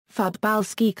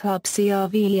Fudbalski Klub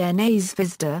Crvena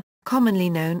zvezda, commonly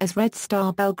known as Red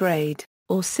Star Belgrade,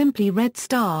 or simply Red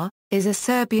Star, is a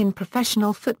Serbian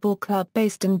professional football club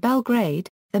based in Belgrade,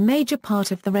 the major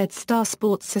part of the Red Star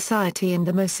Sports Society and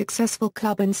the most successful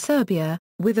club in Serbia,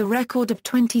 with a record of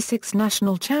 26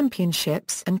 national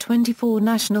championships and 24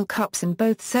 national cups in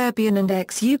both Serbian and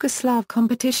ex-Yugoslav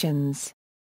competitions.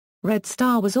 Red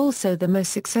Star was also the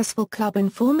most successful club in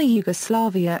former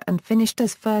Yugoslavia and finished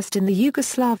as first in the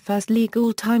Yugoslav First League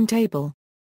all-time table.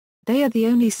 They are the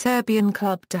only Serbian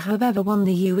club to have ever won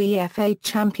the UEFA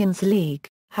Champions League,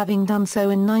 having done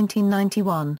so in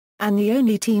 1991, and the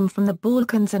only team from the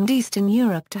Balkans and Eastern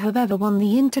Europe to have ever won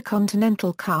the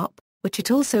Intercontinental Cup, which it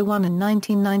also won in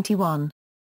 1991.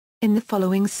 In the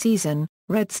following season,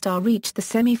 Red Star reached the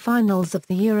semi-finals of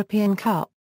the European Cup.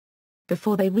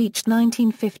 Before they reached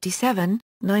 1957,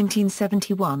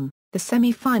 1971, the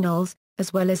semi-finals,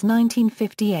 as well as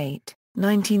 1958,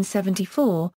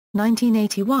 1974,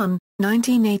 1981,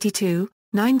 1982,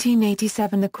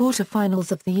 1987 the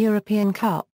quarterfinals of the European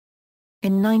Cup.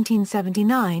 In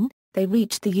 1979, they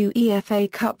reached the UEFA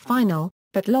Cup final,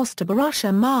 but lost to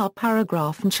Borussia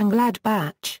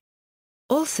Mönchengladbach.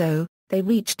 Also, they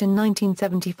reached in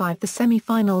 1975 the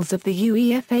semi-finals of the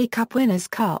UEFA Cup Winners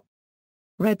Cup.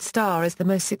 Red Star is the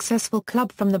most successful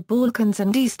club from the Balkans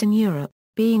and Eastern Europe,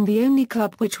 being the only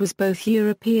club which was both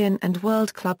European and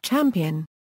World Club champion.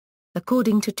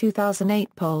 According to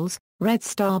 2008 polls, Red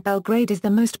Star Belgrade is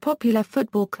the most popular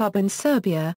football club in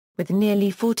Serbia, with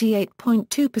nearly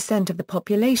 48.2% of the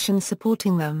population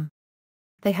supporting them.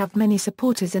 They have many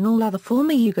supporters in all other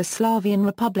former Yugoslavian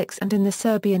republics and in the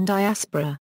Serbian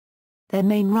diaspora. Their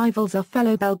main rivals are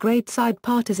fellow Belgrade side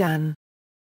Partizan.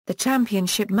 The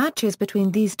championship matches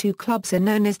between these two clubs are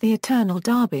known as the Eternal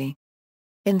Derby.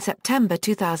 In September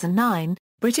 2009,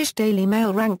 British Daily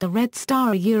Mail ranked the Red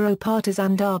Star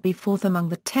Partizan derby fourth among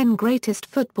the 10 greatest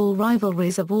football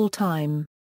rivalries of all time.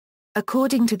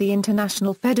 According to the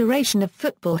International Federation of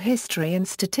Football History and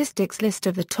Statistics list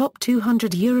of the top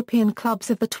 200 European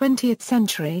clubs of the 20th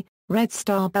century, Red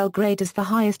Star Belgrade is the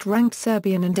highest-ranked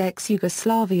Serbian and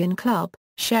ex-Yugoslavian club,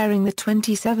 sharing the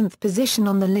 27th position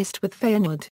on the list with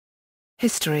Feyenoord.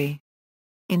 History.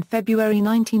 In February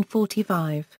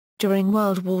 1945, during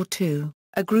World War II,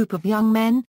 a group of young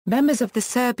men, members of the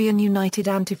Serbian United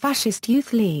Anti-Fascist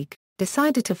Youth League,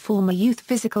 decided to form a youth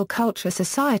physical culture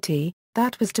society,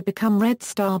 that was to become Red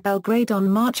Star Belgrade on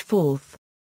March 4.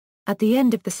 At the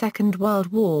end of the Second World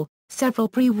War, several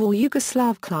pre-war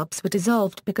Yugoslav clubs were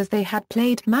dissolved because they had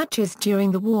played matches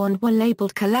during the war and were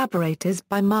labeled collaborators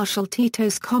by Marshal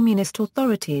Tito's communist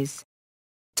authorities.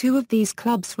 Two of these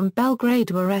clubs from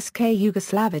Belgrade were SK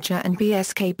Yugoslavia and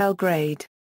BSK Belgrade.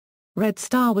 Red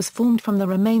Star was formed from the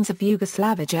remains of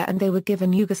Yugoslavia and they were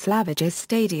given Yugoslavia's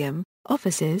stadium,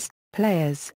 offices,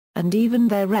 players, and even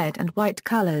their red and white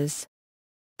colors.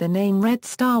 The name Red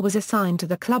Star was assigned to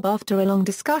the club after a long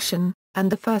discussion, and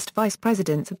the first vice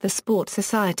presidents of the sports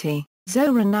society,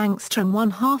 Zoran Angstrom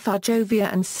one-half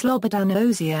Arjovia and Slobodan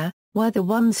Ozia, were the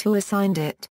ones who assigned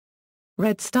it.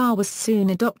 Red Star was soon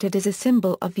adopted as a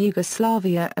symbol of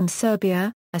Yugoslavia and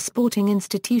Serbia, a sporting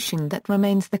institution that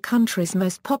remains the country's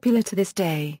most popular to this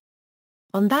day.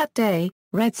 On that day,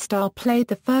 Red Star played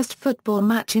the first football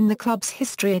match in the club's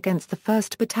history against the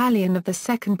 1st Battalion of the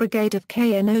 2nd Brigade of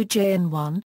KNOJ and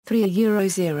won,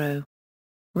 3-0.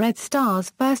 Red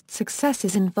Star's first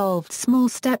successes involved small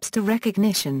steps to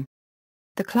recognition.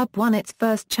 The club won its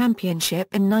first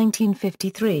championship in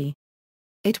 1953.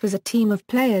 It was a team of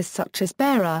players such as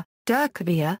Bera,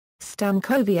 Durkovic,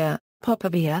 Stankovic,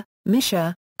 Popovic,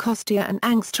 Misha, Kostia and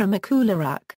Angstrom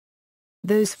Akularak.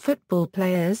 Those football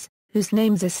players, whose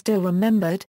names are still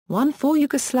remembered, won 4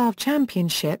 Yugoslav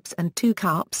championships and 2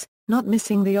 cups, not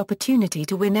missing the opportunity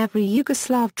to win every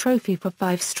Yugoslav trophy for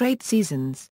 5 straight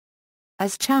seasons.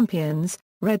 As champions,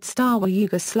 Red Star were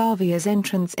Yugoslavia's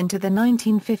entrance into the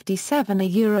 1957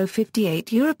 Euro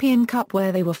 58 European Cup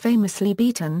where they were famously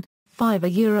beaten,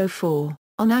 5-4,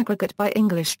 on aggregate by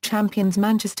English champions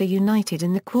Manchester United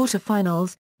in the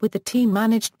quarter-finals, with the team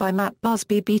managed by Matt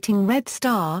Busby beating Red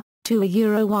Star,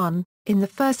 2-1, in the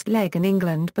first leg in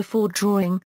England before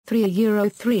drawing,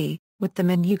 3-3, with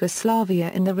them in Yugoslavia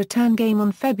in the return game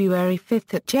on February 5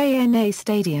 at JNA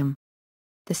Stadium.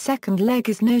 The second leg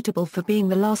is notable for being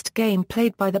the last game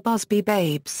played by the Busby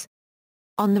Babes.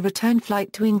 On the return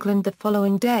flight to England the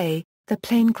following day, the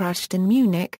plane crashed in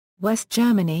Munich, West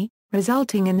Germany,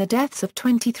 resulting in the deaths of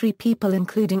 23 people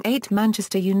including 8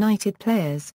 Manchester United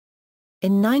players.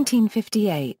 In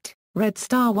 1958, Red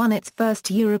Star won its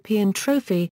first European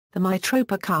trophy, the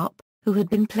Mitropa Cup, who had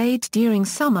been played during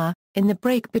summer, in the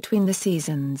break between the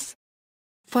seasons.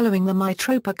 Following the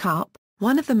Mitropa Cup,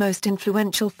 one of the most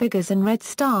influential figures in Red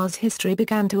Star's history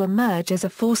began to emerge as a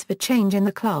force for change in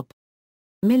the club.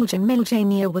 Miljan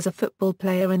Miljanić was a football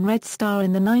player in Red Star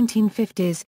in the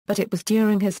 1950s, but it was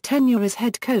during his tenure as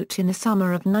head coach in the summer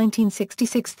of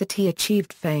 1966 that he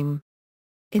achieved fame.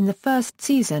 In the first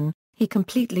season, he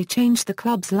completely changed the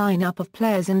club's lineup of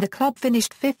players and the club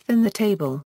finished fifth in the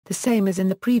table, the same as in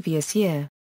the previous year.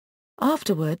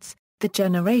 Afterwards, the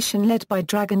generation led by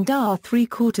Dragandar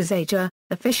zʋeːzda,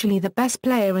 officially the best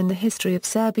player in the history of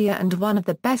Serbia and one of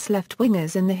the best left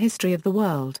wingers in the history of the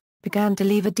world, began to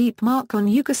leave a deep mark on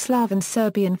Yugoslav and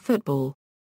Serbian football.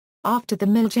 After the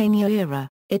Miljanić era,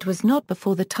 it was not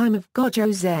before the time of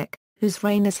Gojo Zek, whose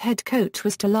reign as head coach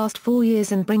was to last 4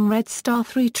 years and bring Red Star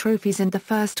 3 trophies and the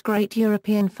first great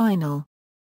European final.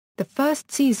 The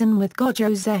first season with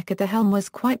Gojo Zek at the helm was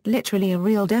quite literally a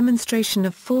real demonstration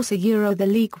of force. The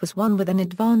league was won with an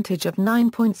advantage of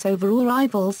 9 points over all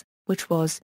rivals, which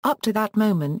was, up to that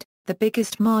moment, the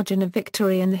biggest margin of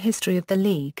victory in the history of the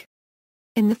league.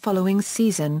 In the following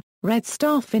season, Red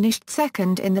Star finished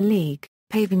second in the league,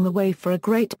 paving the way for a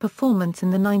great performance in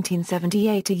the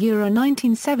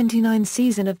 1978–1979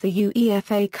 season of the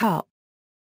UEFA Cup.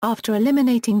 After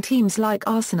eliminating teams like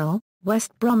Arsenal,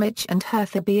 West Bromwich and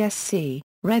Hertha BSC,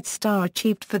 Red Star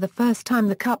achieved for the first time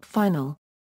the cup final.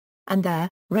 And there,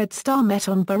 Red Star met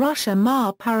on Borussia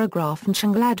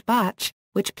Mönchengladbach,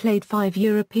 which played 5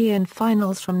 European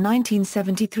finals from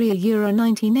 1973 to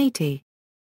 1980.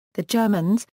 The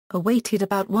Germans, awaited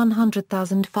about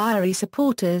 100,000 fiery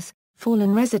supporters,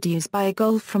 fallen residues by a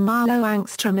goal from Malo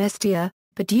Angstrom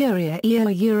but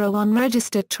Euro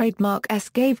unregistered trademark S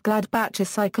gave Gladbach a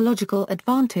psychological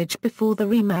advantage before the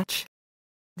rematch.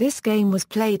 This game was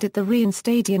played at the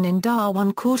Rheinstadion in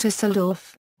Darwin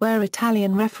Quartersdorf, where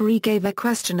Italian referee gave a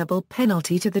questionable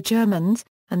penalty to the Germans,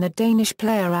 and the Danish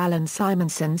player Allan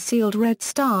Simonsen sealed Red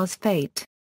Star's fate.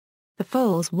 The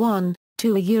Foals won,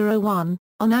 2-1,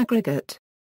 on aggregate.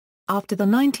 After the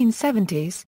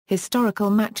 1970s, historical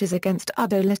matches against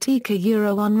Udolatica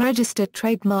Euro unregistered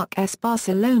trademark S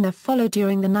Barcelona followed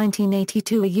during the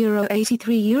 1982 Euro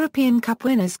 83 European Cup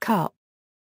Winners Cup.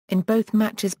 In both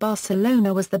matches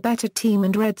Barcelona was the better team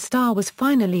and Red Star was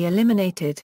finally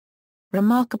eliminated.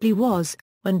 Remarkably was,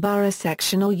 when Barra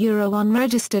sectional Euro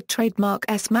unregistered trademark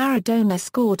S Maradona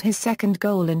scored his second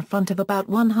goal in front of about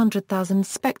 100,000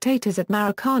 spectators at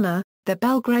Maracana, the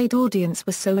Belgrade audience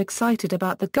was so excited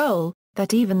about the goal,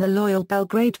 that even the loyal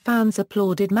Belgrade fans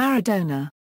applauded Maradona.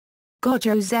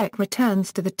 Gojo Zek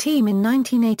returns to the team in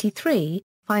 1983,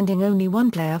 finding only one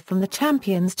player from the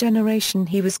champions generation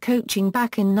he was coaching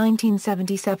back in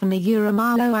 1977 Euro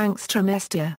Malo Angstrom.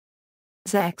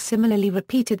 Zek similarly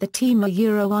repeated the team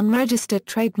Euro unregistered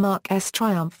trademark S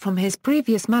triumph from his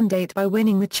previous mandate by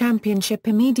winning the championship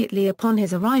immediately upon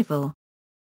his arrival.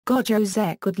 Gojo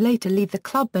Zek would later leave the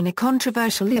club in a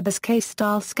controversial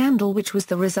Fudbalski-style scandal which was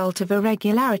the result of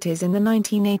irregularities in the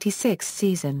 1986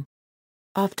 season.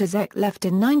 After Zek left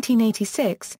in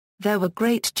 1986, there were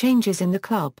great changes in the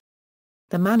club.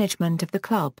 The management of the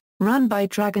club, run by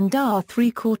Dragandar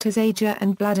zʋeːzda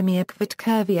and Vladimir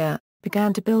Kvitkova,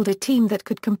 began to build a team that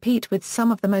could compete with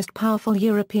some of the most powerful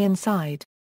European side.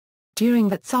 During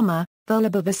that summer,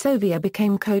 Vojloba Vasovia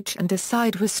became coach and the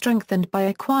side was strengthened by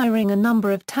acquiring a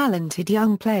number of talented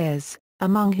young players,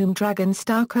 among whom Dragan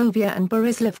Stojković and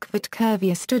Borislav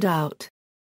Kvitkova stood out.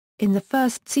 In the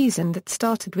first season that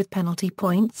started with penalty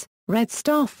points, Red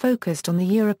Star focused on the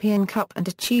European Cup and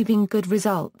achieving good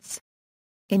results.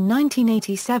 In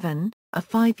 1987, a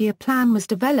 5-year plan was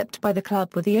developed by the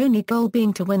club with the only goal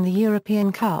being to win the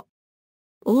European Cup.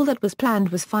 All that was planned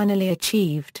was finally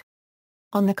achieved.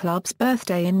 On the club's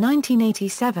birthday in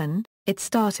 1987, it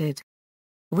started.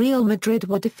 Real Madrid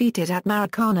were defeated at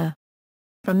Maracana.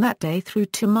 From that day through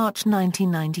to March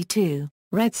 1992,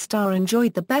 Red Star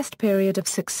enjoyed the best period of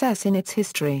success in its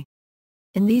history.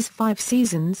 In these 5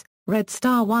 seasons, Red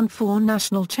Star won 4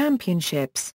 national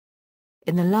championships.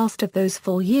 In the last of those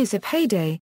 4 years of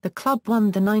heyday, the club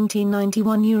won the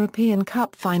 1991 European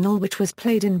Cup final which was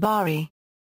played in Bari.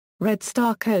 Red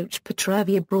Star coach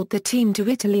Petrevia brought the team to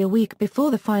Italy a week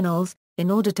before the finals, in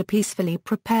order to peacefully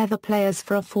prepare the players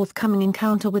for a forthcoming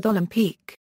encounter with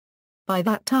Olympique. By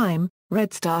that time,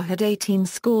 Red Star had 18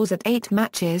 scores at 8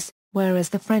 matches, whereas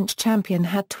the French champion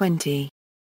had 20.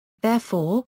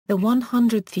 Therefore, the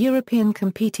 100th European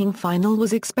competing final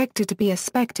was expected to be a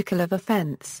spectacle of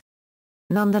offense.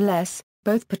 Nonetheless,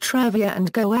 both Petrevia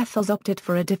and Goethals opted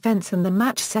for a defense and the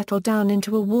match settled down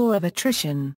into a war of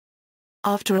attrition.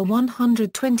 After a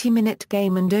 120-minute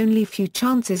game and only few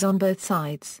chances on both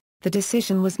sides, the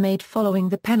decision was made following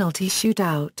the penalty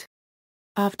shootout.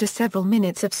 After several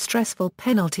minutes of stressful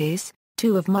penalties,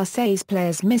 two of Marseille's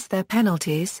players missed their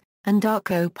penalties, and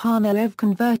Darko Panoev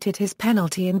converted his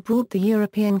penalty and brought the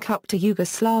European Cup to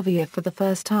Yugoslavia for the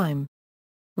first time.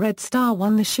 Red Star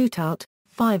won the shootout,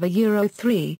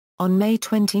 5-3, on May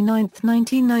 29,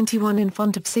 1991 in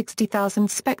front of 60,000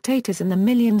 spectators and the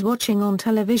millions watching on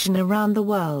television around the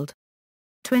world.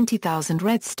 20,000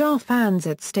 Red Star fans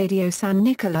at Stadio San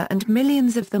Nicola and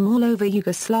millions of them all over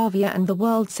Yugoslavia and the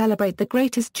world celebrate the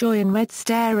greatest joy in Red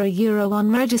Star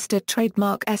unregistered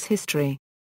trademark's history.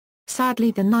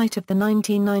 Sadly, the night of the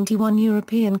 1991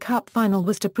 European Cup final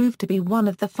was to prove to be one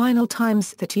of the final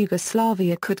times that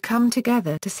Yugoslavia could come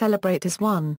together to celebrate as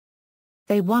one.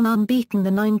 They won unbeaten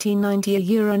the 1990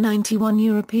 Euro 91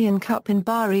 European Cup in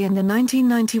Bari and the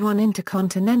 1991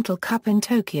 Intercontinental Cup in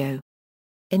Tokyo.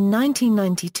 In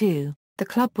 1992, the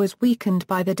club was weakened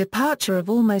by the departure of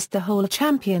almost the whole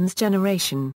champions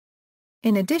generation.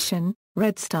 In addition,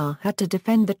 Red Star had to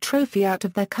defend the trophy out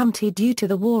of their country due to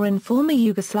the war in former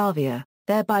Yugoslavia,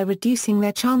 thereby reducing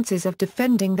their chances of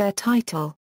defending their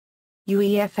title.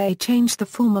 UEFA changed the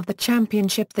form of the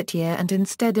championship that year, and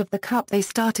instead of the cup they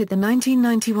started the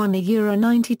 1991 Euro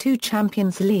 92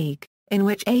 Champions League, in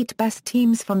which 8 best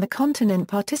teams from the continent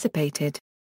participated.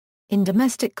 In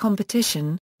domestic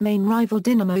competition, main rival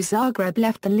Dinamo Zagreb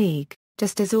left the league,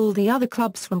 just as all the other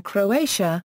clubs from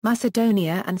Croatia,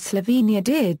 Macedonia and Slovenia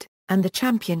did, and the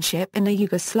championship in a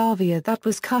Yugoslavia that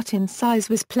was cut in size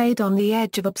was played on the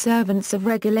edge of observance of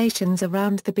regulations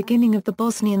around the beginning of the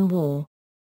Bosnian War.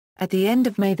 At the end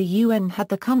of May, the UN had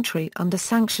the country under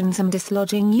sanctions and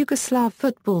dislodging Yugoslav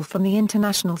football from the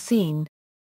international scene.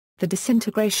 The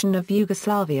disintegration of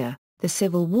Yugoslavia, the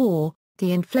civil war,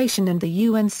 the inflation and the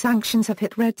UN sanctions have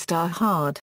hit Red Star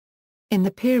hard. In the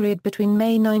period between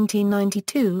May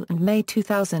 1992 and May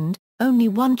 2000, only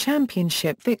one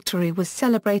championship victory was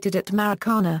celebrated at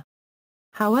Maracana.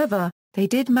 However, they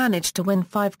did manage to win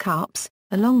 5 cups,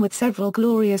 along with several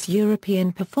glorious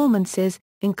European performances,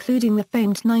 including the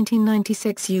famed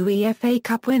 1996 UEFA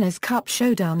Cup Winners Cup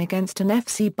showdown against an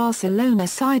FC Barcelona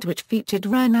side which featured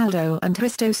Ronaldo and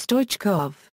Hristo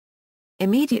Stoichkov.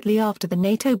 Immediately after the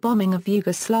NATO bombing of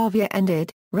Yugoslavia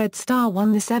ended, Red Star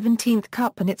won the 17th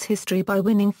cup in its history by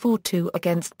winning 4-2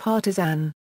 against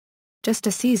Partizan. Just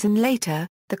a season later,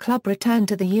 the club returned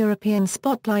to the European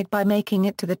spotlight by making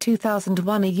it to the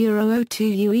 2001 Euro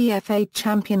 02 UEFA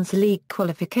Champions League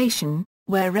qualification,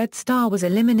 where Red Star was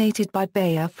eliminated by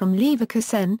Bayer from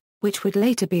Leverkusen, which would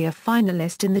later be a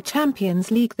finalist in the Champions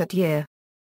League that year.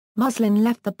 Muslin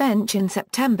left the bench in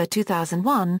September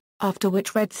 2001, after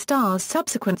which Red Star's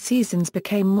subsequent seasons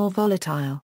became more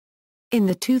volatile. In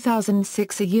the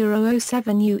 2006 Euro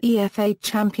 07 UEFA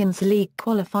Champions League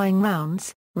qualifying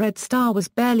rounds, Red Star was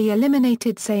barely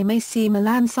eliminated same AC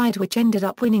Milan side which ended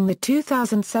up winning the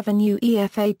 2007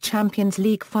 UEFA Champions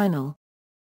League final.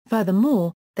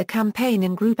 Furthermore, the campaign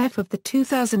in Group F of the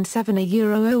 2007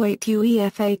 Euro 08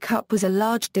 UEFA Cup was a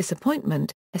large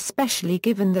disappointment, especially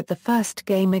given that the first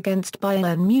game against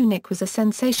Bayern Munich was a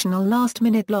sensational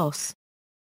last-minute loss.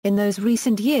 In those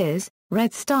recent years,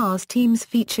 Red Star's teams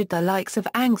featured the likes of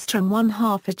Angstrom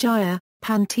 1/2 Ajaya,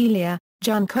 Pantelia,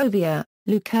 Jankovic,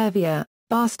 Lukervia,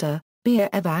 Basta,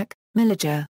 Bievac,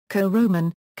 Milica,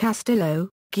 Koroman, Castillo,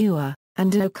 Gua,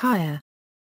 and Okaya.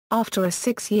 After a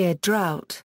 6-year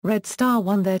drought, Red Star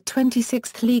won their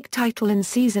 26th league title in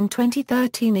season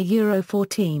 2013 Euro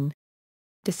 14.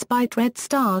 Despite Red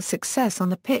Star's success on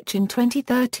the pitch in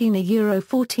 2013 Euro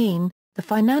 14, the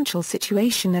financial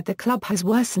situation at the club has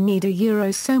worsened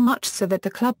Euro so much so that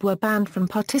the club were banned from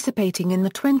participating in the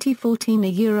 2014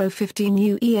 Euro 15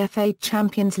 UEFA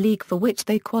Champions League, for which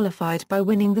they qualified by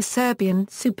winning the Serbian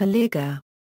Superliga.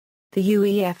 The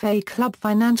UEFA club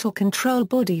financial control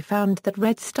body found that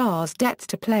Red Star's debts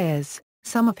to players,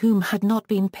 some of whom had not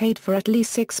been paid for at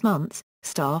least 6 months,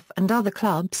 staff and other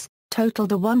clubs,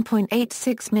 totaled a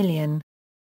 $1.86 million.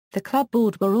 The club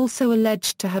board were also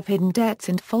alleged to have hidden debts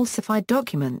and falsified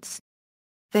documents.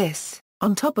 This,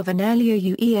 on top of an earlier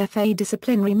UEFA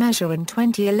disciplinary measure in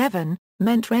 2011,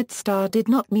 meant Red Star did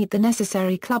not meet the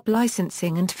necessary club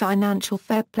licensing and financial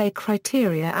fair play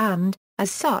criteria and,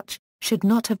 as such, should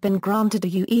not have been granted a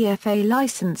UEFA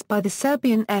license by the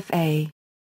Serbian FA.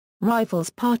 Rivals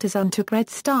Partizan took Red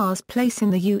Star's place in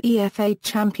the UEFA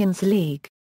Champions League.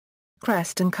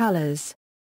 Crest and colours.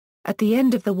 At the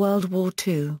end of the World War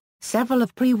II, several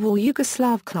of pre-war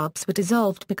Yugoslav clubs were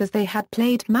dissolved because they had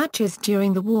played matches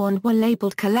during the war and were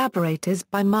labelled collaborators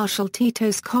by Marshal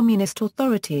Tito's communist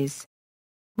authorities.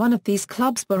 One of these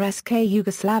clubs were SK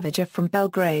Jugoslavia from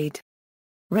Belgrade.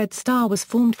 Red Star was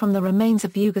formed from the remains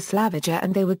of Yugoslavia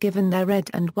and they were given their red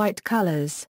and white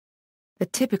colours. The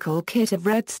typical kit of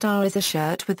Red Star is a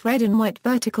shirt with red and white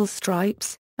vertical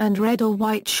stripes, and red or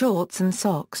white shorts and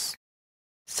socks.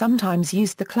 Sometimes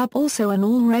used the club also an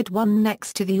all-red one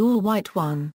next to the all-white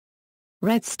one.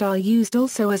 Red Star used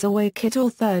also as away kit or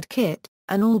third kit,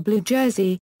 an all-blue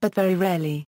jersey, but very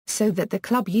rarely, so that the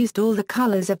club used all the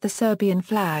colors of the Serbian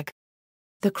flag.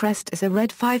 The crest is a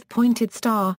red five-pointed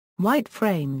star,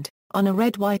 white-framed, on a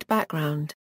red-white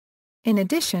background. In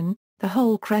addition, the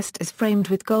whole crest is framed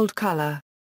with gold color.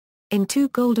 In two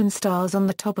golden stars on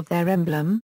the top of their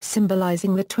emblem,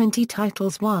 symbolizing the 20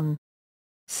 titles won.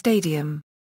 Stadium.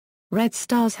 Red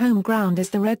Star's home ground is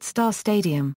the Red Star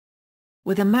Stadium.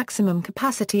 With a maximum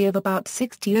capacity of about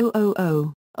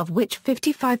 60,000, of which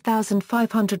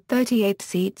 55,538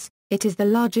 seats, it is the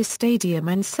largest stadium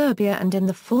in Serbia and in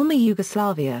the former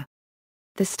Yugoslavia.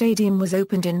 The stadium was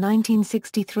opened in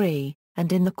 1963,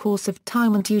 and in the course of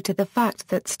time and due to the fact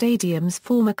that stadium's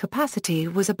former capacity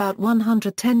was about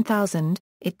 110,000,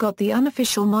 it got the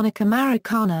unofficial moniker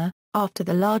Maracana, after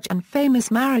the large and famous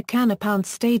Maracana Pound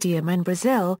Stadium in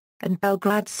Brazil, and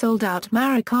Belgrade's sold-out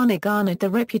Maracana garnered the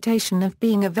reputation of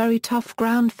being a very tough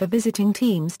ground for visiting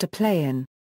teams to play in.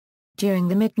 During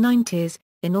the mid-90s,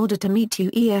 in order to meet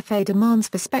UEFA demands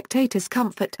for spectators'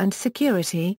 comfort and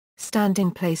security, standing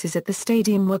places at the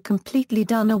stadium were completely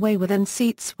done away with and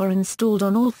seats were installed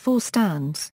on all four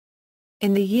stands.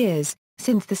 In the years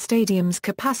since the stadium's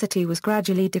capacity was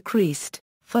gradually decreased,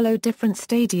 followed different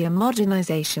stadium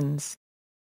modernizations.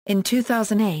 In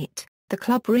 2008, the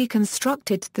club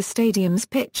reconstructed the stadium's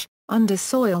pitch,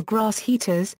 under-soil grass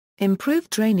heaters, improved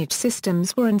drainage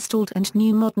systems were installed and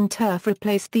new modern turf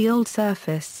replaced the old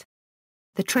surface.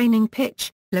 The training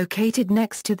pitch, located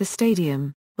next to the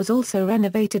stadium, was also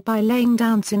renovated by laying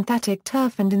down synthetic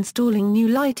turf and installing new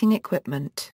lighting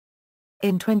equipment.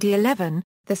 In 2011,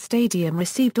 the stadium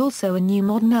received also a new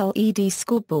modern LED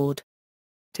scoreboard.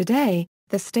 Today,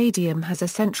 the stadium has a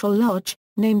central lodge,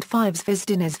 named 5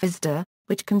 zvezda,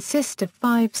 which consists of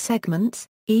 5 segments,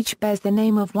 each bears the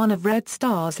name of one of Red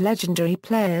Star's legendary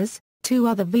players, 2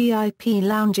 other VIP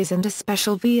lounges and a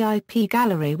special VIP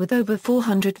gallery with over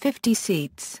 450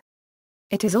 seats.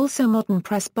 It is also modern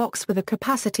press box with a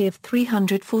capacity of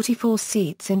 344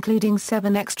 seats including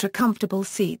 7 extra comfortable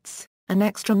seats, an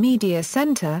extra media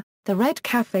center, the Red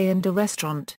Cafe and a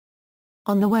restaurant.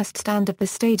 On the west stand of the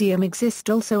stadium exists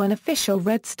also an official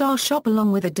Red Star shop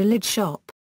along with a Delid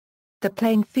shop. The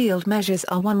playing field measures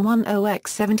are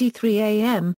 110x73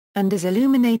 am, and is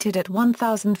illuminated at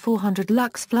 1,400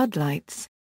 lux floodlights.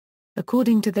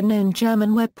 According to the known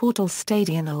German web portal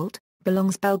Stadionalt,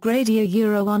 belongs Belgradia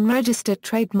Euro unregistered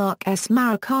trademark S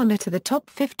Maracana to the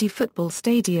top 50 football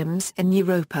stadiums in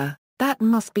Europa, that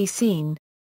must be seen.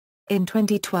 In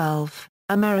 2012,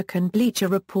 American Bleacher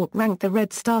Report ranked the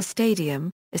Red Star Stadium,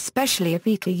 especially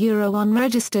Avita Euro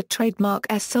unregistered trademark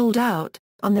S sold out,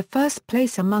 on the first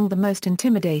place among the most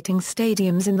intimidating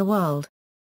stadiums in the world.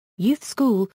 Youth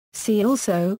School, see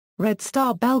also, Red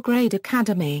Star Belgrade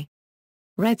Academy.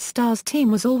 Red Star's team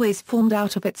was always formed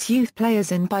out of its youth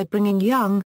players and by bringing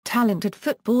young, talented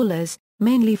footballers,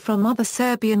 mainly from other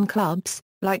Serbian clubs,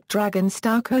 like Dragan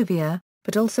Stojkovic,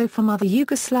 but also from other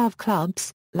Yugoslav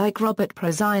clubs, like Robert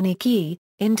Prozirnić,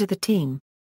 into the team.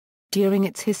 During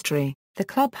its history, the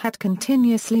club had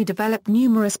continuously developed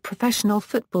numerous professional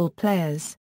football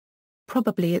players.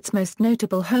 Probably its most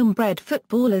notable homebred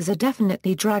footballers are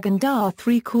definitely Dragan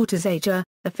Stojkovic,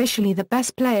 officially the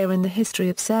best player in the history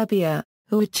of Serbia,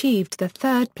 who achieved the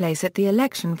third place at the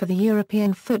election for the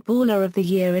European Footballer of the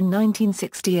Year in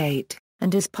 1968,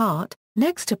 and is part,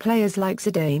 next to players like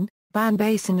Zidane, Van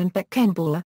Basten and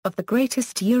Beckenbauer, of the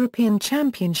greatest European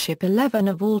Championship 11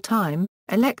 of all time,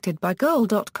 elected by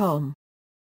Goal.com.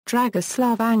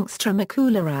 Dragoslav Angstrom,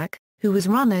 who was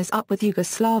runners-up with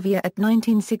Yugoslavia at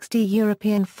 1960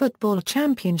 European Football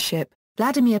Championship,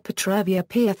 Vladimir Petrović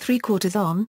Pia 3/4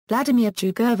 on, Vladimir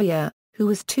Jugovic, who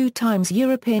was 2 times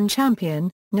European champion,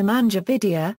 Nemanja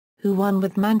Vidic, who won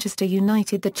with Manchester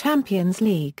United the Champions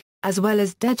League, as well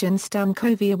as Dejan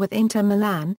Stankovic with Inter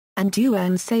Milan, and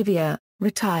Dusan Savic,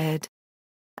 retired.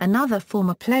 Another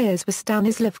former players were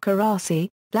Stanislav Karasi,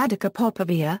 Vladika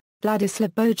Popovic,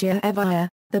 Vladislav Bojajevic,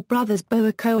 the brothers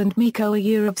Boako and Miko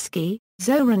Ajurovski,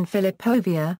 Zoran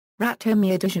Filipovic,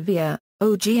 Ratomir Dujovic,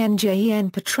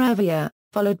 Ognjen Petrovic,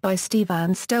 followed by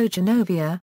Stevan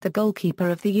Stojanovic, the goalkeeper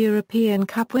of the European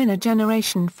Cup winner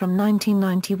generation from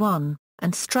 1991,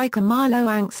 and striker Milo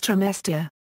Angstrom.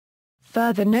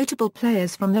 Further notable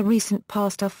players from the recent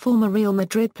past are former Real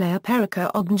Madrid player Perica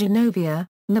Ognjanovic,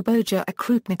 Nebojša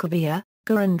Krupnikovic,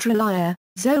 Goran Drlja,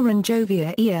 Zoran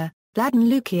Jovic, Vladan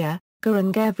Lukic,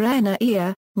 Goran Gavrana,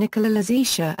 Nikola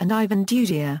Lazica and Ivan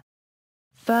Dudia.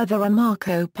 further on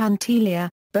Marko Pantelia,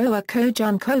 Boako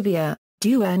Jankovic,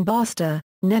 Dusan Basta,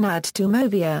 Nenad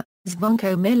Tumovia,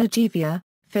 Zvonko Milojevia,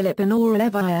 Filip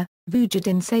Inorlevia,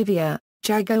 Vujadin Savia,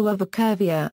 Jagoa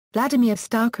Vukovic, Vladimir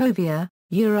Stojkovic,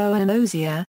 Euro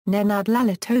Anozia, Nenad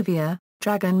Lalitovia,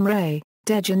 Dragan Ray,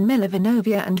 Dejan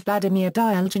Milivojevic and Vladimir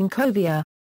Djiljankovic.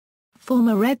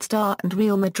 Former Red Star and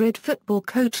Real Madrid football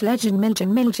coach legend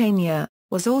Miljan Miljanic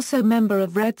was also member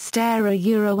of Red Star, a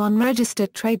Euro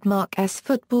unregistered trademark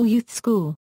Football Youth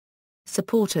School.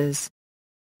 Supporters.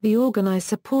 The organized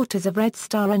supporters of Red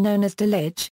Star are known as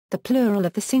Delij, the plural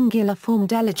of the singular form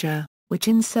Delija, which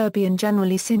in Serbian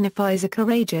generally signifies a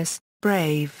courageous,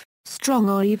 brave, strong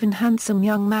or even handsome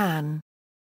young man.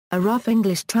 A rough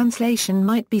English translation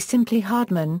might be simply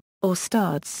hardman, or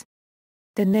studs.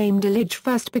 The name Delij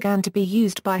first began to be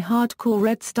used by hardcore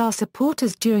Red Star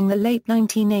supporters during the late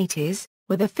 1980s,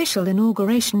 with official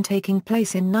inauguration taking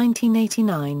place in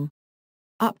 1989.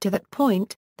 Up to that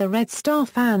point, the Red Star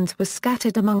fans were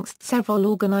scattered amongst several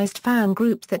organized fan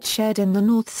groups that shared in the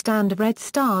north stand of Red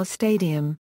Star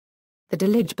Stadium. The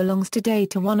Delij belongs today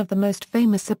to one of the most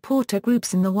famous supporter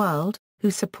groups in the world, who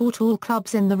support all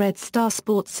clubs in the Red Star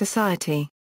Sports Society.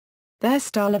 Their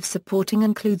style of supporting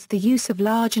includes the use of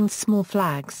large and small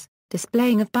flags,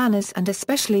 displaying of banners and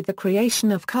especially the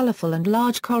creation of colorful and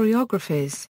large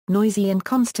choreographies, noisy and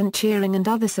constant cheering and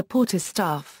other supporters'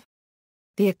 staff.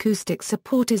 The acoustic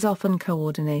support is often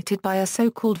coordinated by a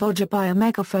so-called vođa by a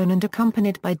megaphone and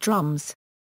accompanied by drums.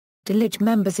 Delij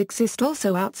members exist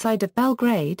also outside of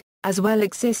Belgrade, as well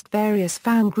exist various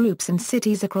fan groups in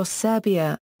cities across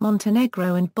Serbia,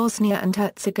 Montenegro and Bosnia and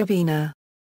Herzegovina.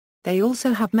 They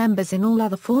also have members in all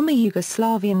other former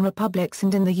Yugoslavian republics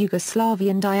and in the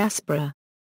Yugoslavian diaspora.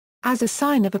 As a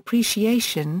sign of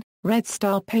appreciation, Red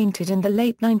Star painted in the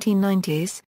late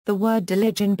 1990s, the word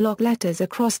Delij in block letters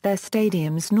across their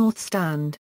stadium's north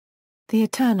stand. The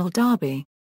Eternal Derby.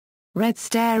 Red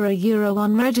Star, a Euro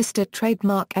unregistered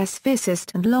trademark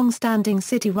fiercest and long-standing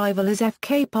city rival is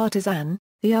FK Partizan,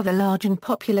 the other large and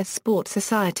popular sports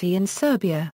society in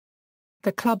Serbia.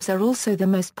 The clubs are also the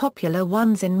most popular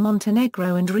ones in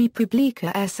Montenegro and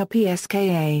Republika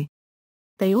Srpska.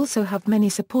 They also have many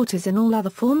supporters in all other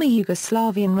former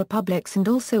Yugoslavian republics and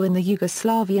also in the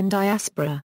Yugoslavian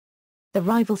diaspora. The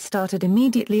rival started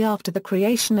immediately after the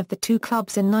creation of the two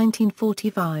clubs in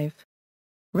 1945.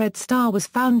 Red Star was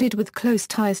founded with close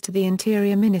ties to the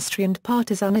Interior Ministry and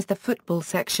Partizan is the football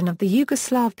section of the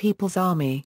Yugoslav People's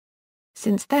Army.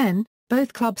 Since then,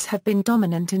 both clubs have been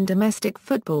dominant in domestic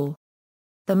football.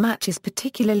 The match is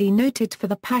particularly noted for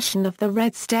the passion of the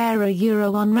Red Star, a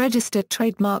Euro unregistered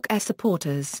trademark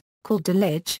supporters, called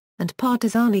Delij, and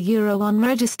Partizan, a Euro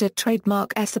unregistered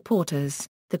trademark supporters,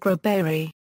 the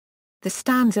Grobari. The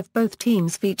stands of both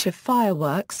teams feature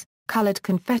fireworks, colored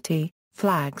confetti,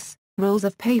 flags, rolls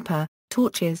of paper,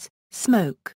 torches,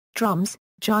 smoke, drums,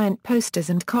 giant posters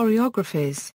and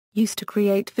choreographies, used to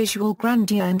create visual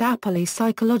grandeur and apply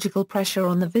psychological pressure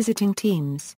on the visiting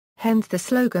teams. Hence the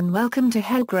slogan "Welcome to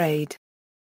Belgrade."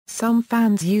 Some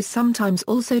fans use sometimes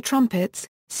also trumpets,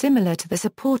 similar to the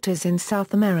supporters in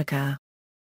South America.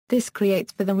 This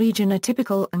creates for the region a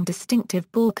typical and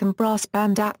distinctive Balkan brass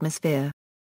band atmosphere.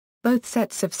 Both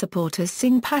sets of supporters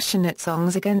sing passionate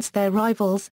songs against their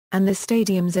rivals, and the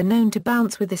stadiums are known to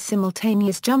bounce with the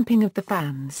simultaneous jumping of the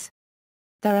fans.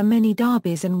 There are many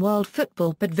derbies in world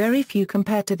football but very few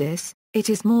compare to this. It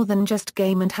is more than just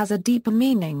game and has a deeper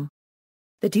meaning.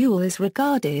 The duel is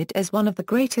regarded as one of the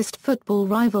greatest football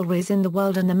rivalries in the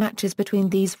world and the matches between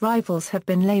these rivals have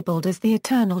been labeled as the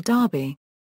Eternal Derby.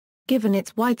 Given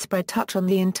its widespread touch on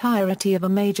the entirety of a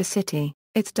major city,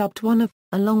 it's dubbed one of,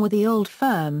 along with the Old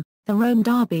Firm, the Rome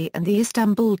Derby and the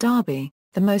Istanbul Derby,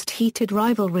 the most heated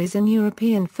rivalries in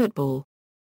European football.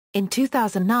 In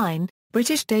 2009,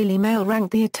 British Daily Mail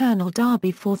ranked the Eternal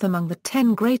Derby fourth among the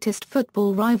 10 greatest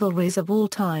football rivalries of all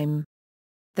time.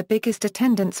 The biggest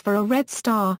attendance for a Red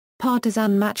Star,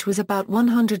 Partizan match was about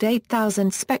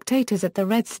 108,000 spectators at the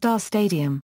Red Star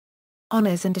Stadium.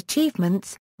 Honours and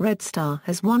achievements: Red Star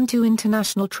has won 2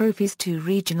 international trophies, 2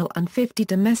 regional and 50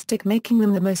 domestic, making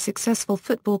them the most successful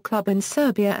football club in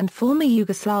Serbia and former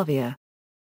Yugoslavia.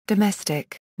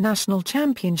 Domestic, national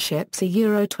championships are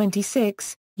Euro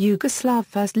 26, Yugoslav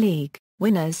First League,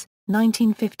 winners,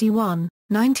 1951,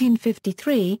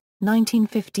 1953,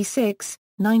 1956,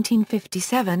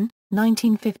 1957,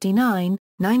 1959,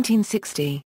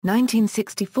 1960,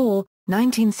 1964,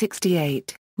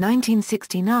 1968,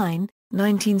 1969,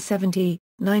 1970,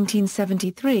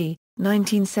 1973,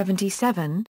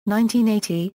 1977,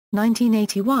 1980,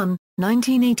 1981,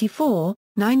 1984,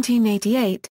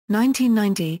 1988,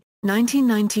 1990,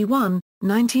 1991,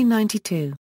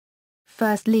 1992.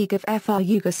 First League of FR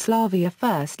Yugoslavia,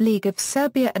 First League of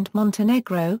Serbia and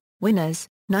Montenegro, winners,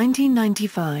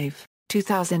 1995,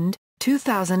 2000,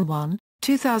 2001,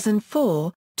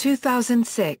 2004,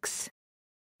 2006.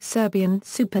 Serbian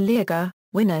Superliga,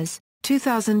 winners,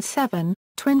 2007,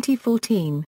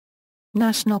 2014.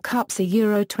 National Cups: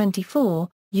 Euro 24,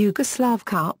 Yugoslav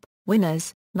Cup,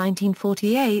 winners,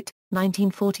 1948,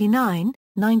 1949,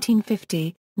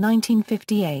 1950,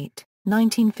 1958,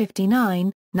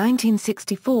 1959,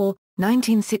 1964,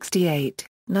 1968,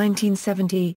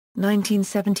 1970,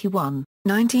 1971,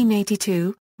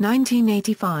 1982,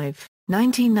 1985,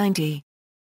 1990.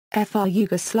 FR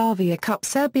Yugoslavia Cup,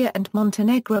 Serbia and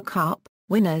Montenegro Cup,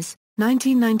 winners,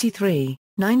 1993,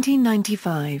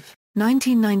 1995,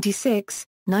 1996,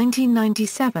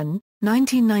 1997,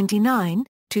 1999,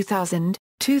 2000,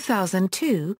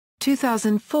 2002,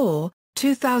 2004,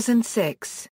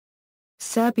 2006.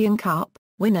 Serbian Cup,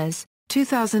 winners,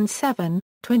 2007,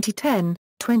 2010,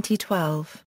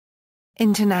 2012.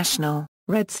 International,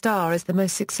 Red Star is the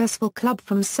most successful club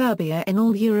from Serbia in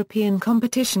all European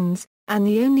competitions, and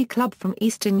the only club from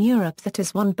Eastern Europe that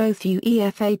has won both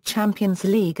UEFA Champions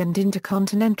League and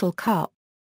Intercontinental Cup.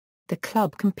 The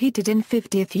club competed in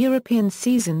 50th European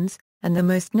seasons, and the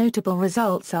most notable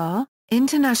results are,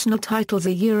 international titles: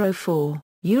 a Euro 4,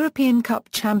 European Cup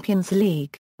Champions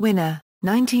League, winner,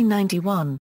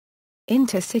 1991.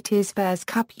 Intercity Zvezda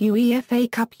Cup,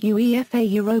 UEFA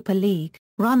Europa League,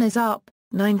 runners-up,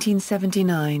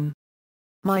 1979.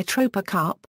 Mitropa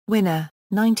Cup, winner,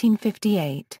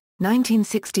 1958,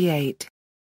 1968.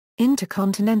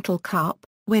 Intercontinental Cup,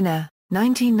 winner,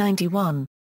 1991.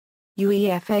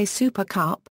 UEFA Super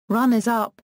Cup,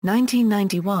 runners-up,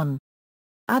 1991.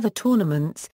 Other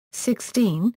tournaments,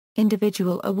 16,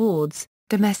 individual awards,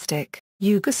 domestic,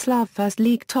 Yugoslav First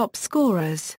League top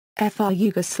scorers, FR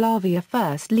Yugoslavia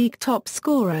First League top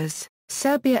scorers,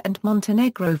 Serbia and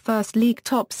Montenegro First League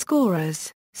top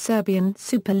scorers, Serbian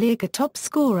Superliga top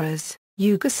scorers,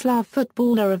 Yugoslav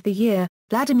Footballer of the Year,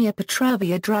 Vladimir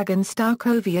Petrović, Dragan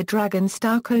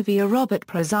Stojković, Robert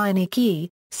Prozirnić,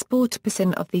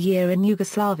 Sportperson of the Year in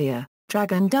Yugoslavia,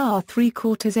 Dragan Dar,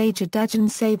 3/4 age Dajan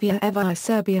Saviojević,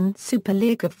 Serbian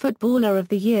Superliga Footballer of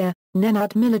the Year,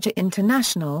 Nenad Milić,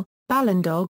 International, Ballon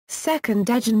d'Or, 2nd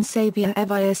Dajan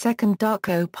Saviojević, 2nd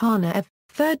Darko Parnev,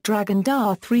 3rd Dragan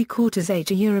Dar, 3/4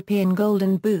 age European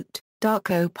Golden Boot,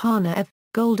 Darko Parnev,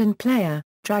 Golden Player,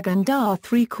 Dragan Dar,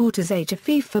 3/4 age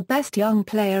FIFA Best Young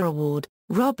Player Award,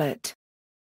 Robert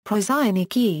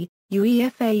Prozirnić,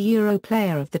 UEFA Euro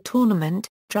Player of the Tournament,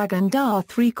 Dragan Dar,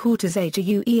 3/4 age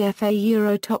UEFA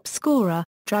Euro Top Scorer,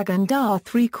 Dragan Dar,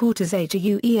 3/4 age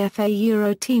UEFA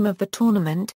Euro Team of the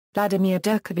Tournament, Vladimir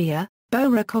Durković,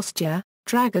 Bora Kostja,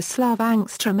 Dragoslav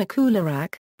Angstrom,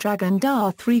 Dragan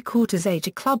Dar, 3/4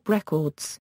 age Club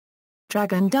Records.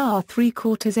 Dragan Dar,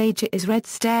 3/4 age is Red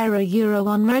Star Euro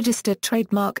unregistered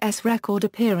trademark S record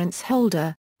appearance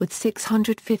holder, with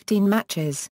 615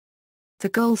 matches. The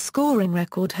goal-scoring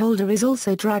record holder is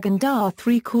also Dragan Dar,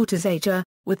 3/4 age,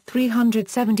 with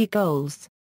 370 goals.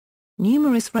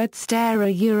 Numerous Red Star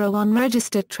Euro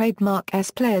unregistered trademark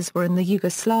S players were in the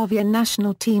Yugoslavian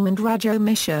national team and Rajo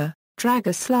Misha,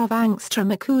 Dragoslav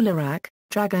Angstrom,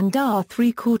 Dragan Dar,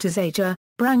 3/4 age,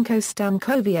 Branko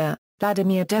Stanković,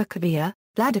 Vladimir Durković,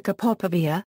 Vladika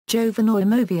Popović, Jovan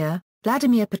Ojmović,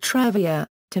 Vladimir Petrović,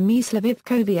 Tomislav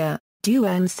Ivković,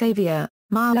 Dusan Saviojević,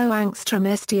 Malo Angstrom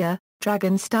Estia,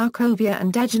 Dragan Stojković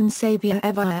and Dejan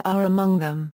Saviojević are among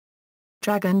them.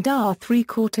 Dragan Dar,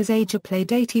 3/4 age,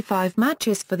 played 85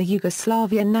 matches for the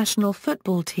Yugoslavian national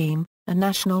football team, a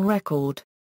national record.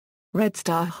 Red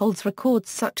Star holds records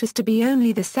such as to be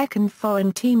only the second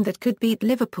foreign team that could beat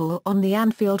Liverpool on the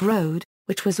Anfield Road,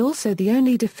 which was also the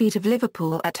only defeat of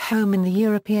Liverpool at home in the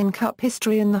European Cup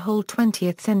history in the whole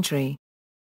 20th century.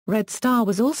 Red Star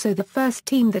was also the first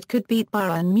team that could beat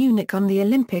Bayern Munich on the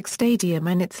Olympic Stadium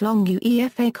in its long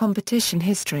UEFA competition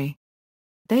history.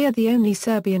 They are the only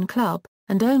Serbian club,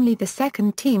 and only the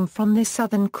second team from this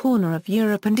southern corner of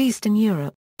Europe and Eastern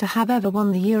Europe, to have ever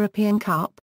won the European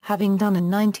Cup, having done in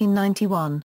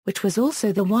 1991, which was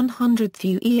also the 100th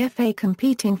UEFA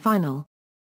competing final.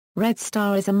 Red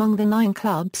Star is among the 9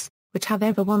 clubs, which have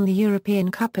ever won the European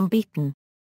Cup unbeaten.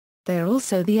 They are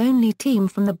also the only team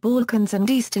from the Balkans and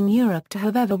Eastern Europe to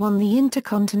have ever won the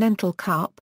Intercontinental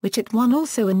Cup, which it won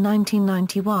also in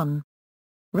 1991.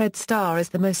 Red Star is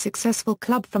the most successful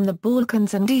club from the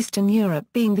Balkans and Eastern Europe,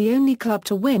 being the only club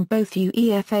to win both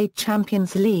UEFA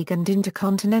Champions League and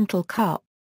Intercontinental Cup.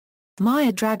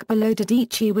 Miodrag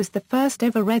Bolodadici was the first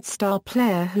ever Red Star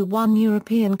player who won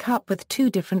European Cup with 2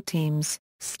 different teams,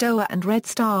 Stoa and Red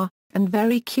Star, and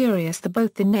very curious that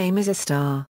both the name is a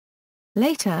star.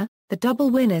 Later, the double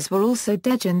winners were also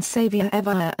Dejan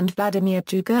Savijević and Vladimir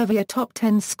Jugović, top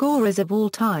 10 scorers of all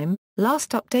time,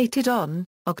 last updated on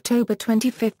October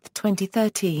 25,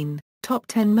 2013, top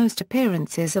 10 most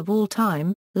appearances of all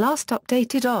time, last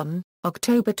updated on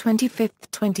October 25,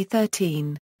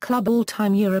 2013, club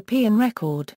all-time European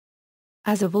record.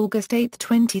 As of August 8,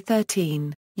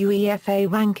 2013,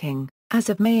 UEFA ranking, as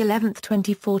of May 11,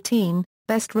 2014,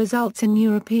 best results in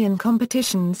European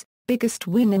competitions, biggest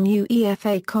win in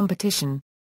UEFA competition.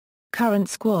 Current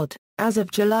squad, as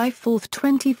of July 4,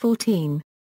 2014.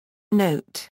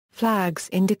 Note: flags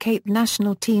indicate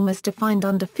national team as defined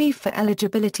under FIFA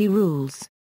eligibility rules.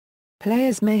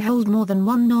 Players may hold more than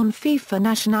one non-FIFA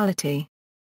nationality.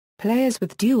 Players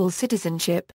with dual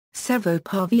citizenship,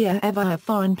 Srđan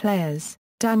foreign players,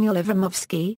 Daniel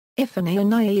Ivramovski, Ifan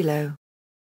Ionilo.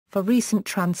 For recent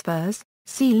transfers,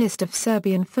 see list of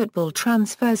Serbian football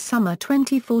transfers summer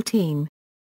 2014.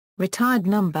 Retired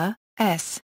number,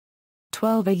 S.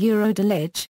 12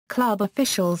 Eurodelic, club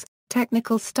officials,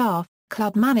 technical staff,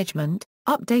 club management,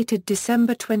 updated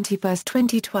December 21,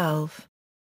 2012.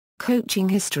 Coaching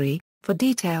history, for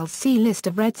details see list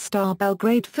of Red Star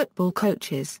Belgrade football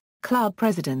coaches, club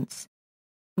presidents.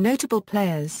 Notable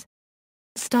players.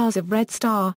 Stars of Red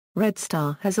Star. Red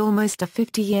Star has almost a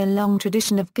 50-year-long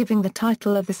tradition of giving the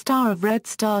title of the Star of Red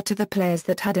Star to the players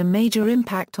that had a major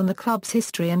impact on the club's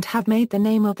history and have made the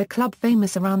name of the club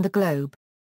famous around the globe.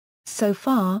 So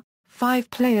far, 5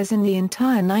 players in the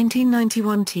entire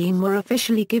 1991 team were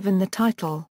officially given the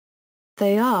title.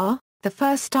 They are, the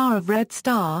first Star of Red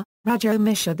Star, Rajo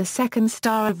Misha, the second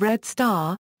Star of Red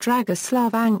Star,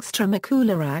 Dragoslav Angstrom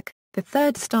Akularak, the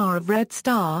third Star of Red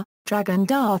Star, Dragan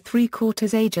Dar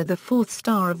 3/4 Aja, the fourth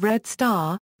Star of Red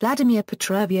Star, Vladimir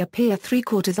Petrovia Pia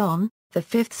 3/4 On, the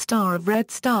fifth Star of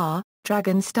Red Star,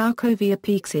 Dragan Stojković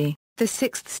Pixi, the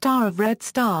sixth Star of Red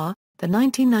Star, the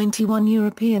 1991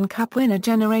 European Cup winner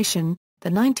generation,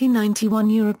 the 1991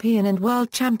 European and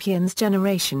World Champions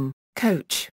generation.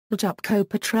 Coach, Ljupko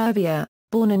Petrovia,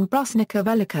 born in Brusnica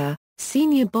Velika,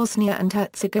 senior Bosnia and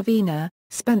Herzegovina,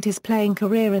 spent his playing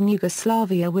career in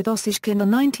Yugoslavia with Osijek in the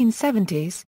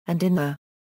 1970s, and in the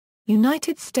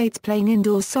United States playing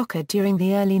indoor soccer during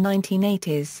the early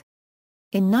 1980s.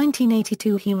 In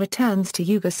 1982 he returns to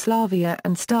Yugoslavia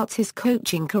and starts his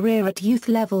coaching career at youth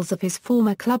levels of his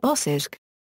former club Osijek.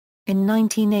 In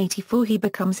 1984 he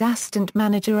becomes assistant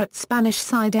manager at Spanish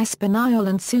side Espanyol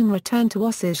and soon returned to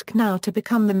Osijek now to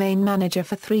become the main manager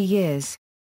for 3 years.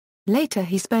 Later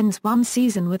he spends 1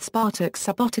 season with Spartak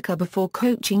Subotica before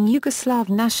coaching Yugoslav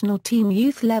national team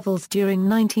youth levels during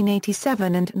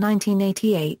 1987 and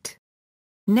 1988.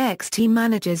 Next he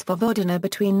manages Vojvodina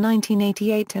between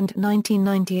 1988 and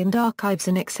 1990 and archives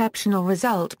an exceptional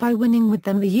result by winning with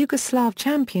them the Yugoslav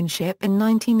Championship in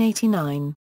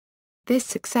 1989. This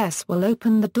success will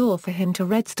open the door for him to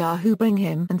Red Star, who bring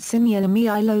him and Simula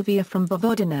Mihajlović from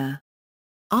Vojvodina.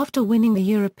 After winning the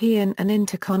European and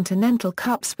Intercontinental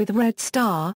Cups with Red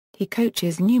Star, he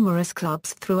coaches numerous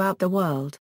clubs throughout the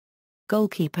world.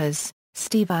 Goalkeepers: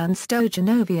 Stevan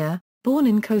Stojanović, born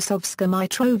in Kosovska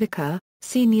Mitrovica,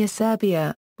 senior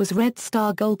Serbia, was Red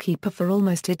Star goalkeeper for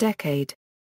almost a decade.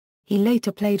 He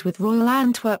later played with Royal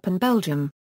Antwerp and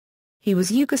Belgium. He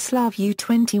was Yugoslav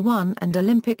U21 and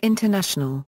Olympic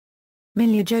international.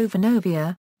 Milja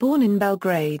Jovanović, born in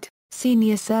Belgrade,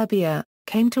 senior Serbia,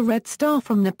 came to Red Star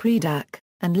from Napredak,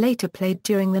 and later played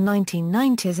during the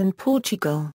 1990s in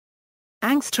Portugal.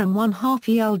 Angstrom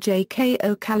 1/2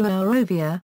 Eljko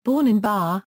Kalarovia, born in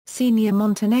Bar, senior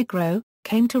Montenegro,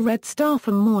 came to Red Star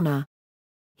from Morna.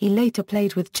 He later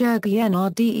played with Djurgården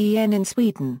RDEN in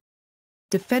Sweden.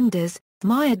 Defenders: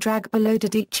 Miodrag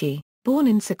Bolodadici, born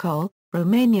in Sokol,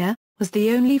 Romania, was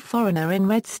the only foreigner in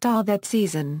Red Star that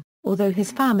season, although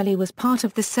his family was part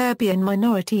of the Serbian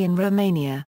minority in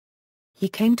Romania. He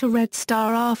came to Red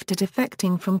Star after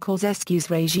defecting from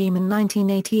Ceausescu's regime in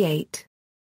 1988.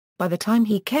 By the time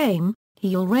he came,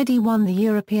 he already won the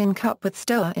European Cup with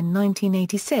Steaua in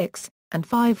 1986, and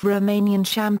 5 Romanian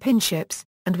championships,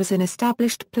 and was an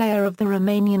established player of the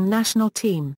Romanian national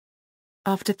team.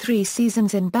 After 3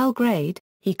 seasons in Belgrade,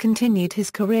 he continued his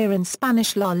career in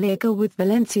Spanish La Liga with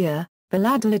Valencia,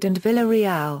 Valladolid and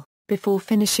Villarreal, before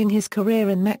finishing his career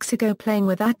in Mexico playing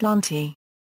with Atlante.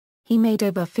 He made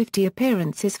over 50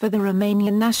 appearances for the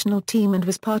Romanian national team and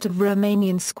was part of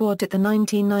Romanian squad at the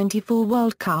 1994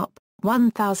 World Cup,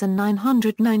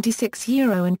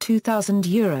 €1,996 and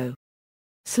 €2,000.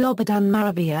 Slobodan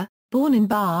Maravija, born in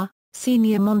Bar,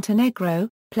 senior Montenegro,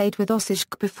 played with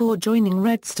Osijek before joining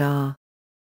Red Star.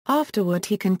 Afterward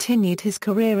he continued his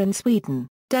career in Sweden,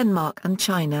 Denmark and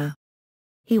China.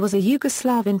 He was a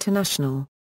Yugoslav international.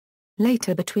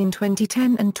 Later between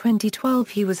 2010 and 2012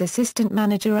 he was assistant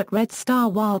manager at Red Star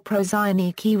while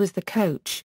Prozanic was the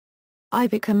coach.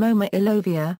 Ivica Moma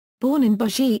Ilovia, born in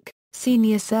Bojik,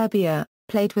 senior Serbia,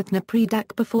 played with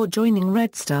Napredak before joining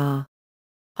Red Star.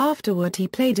 Afterward he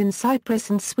played in Cyprus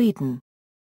and Sweden.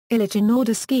 Ilija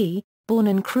Nordiski, born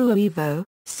in Kruševo,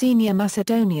 senior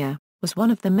Macedonia, was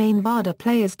one of the main VARDA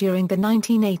players during the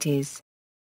 1980s.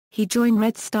 He joined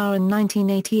Red Star in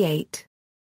 1988.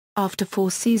 After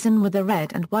 4 seasons with the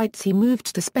Red and Whites he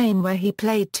moved to Spain where he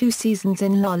played 2 seasons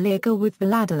in La Liga with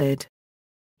Valladolid.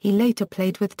 He later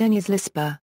played with Denizli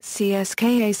Lisbon,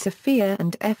 CSKA Sofia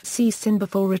and FC Sin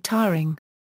before retiring.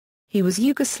 He was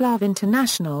Yugoslav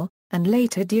international, and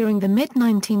later during the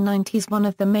mid-1990s one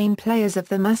of the main players of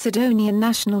the Macedonian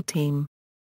national team.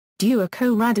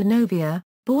 Duško Radanović,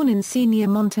 born in senior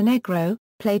Montenegro,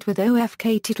 played with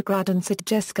OFK Beograd and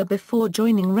zvezda before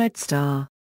joining Red Star.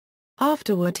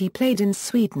 Afterward he played in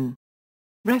Sweden.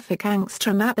 Refik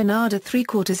Angstrom Abinada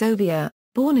Ovia,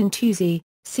 born in Tuzla,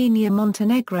 senior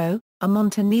Montenegro, a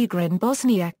Montenegrin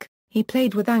Bosniak, he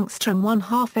played with Angstrom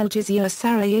 1/2 Elgizia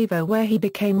Sarajevo where he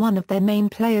became one of their main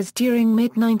players during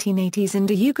mid-1980s and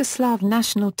a Yugoslav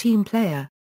national team player.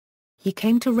 He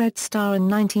came to Red Star in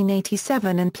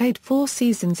 1987 and played 4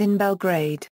 seasons in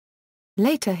Belgrade.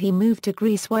 Later he moved to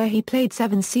Greece where he played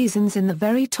 7 seasons in the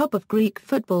very top of Greek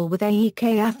football with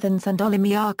AEK Athens and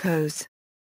Olympiakos.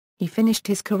 He finished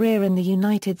his career in the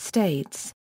United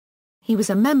States. He was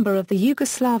a member of the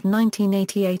Yugoslav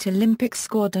 1988 Olympic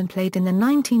squad and played in the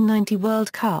 1990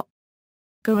 World Cup.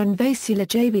 Goran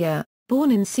Vasilejević,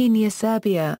 born in senior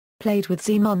Serbia, played with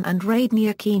Zemun and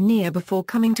Radnički Nia before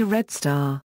coming to Red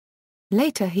Star.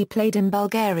 Later he played in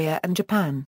Bulgaria and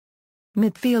Japan.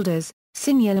 Midfielders,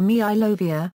 Sinjela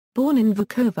Mihajlović, born in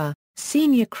Vukovar,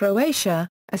 senior Croatia,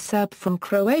 a Serb from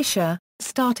Croatia,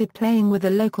 started playing with the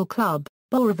local club,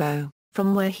 Borovo,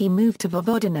 from where he moved to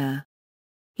Vojvodina.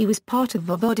 He was part of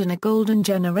Vojvodina Golden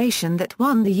Generation that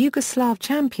won the Yugoslav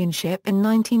Championship in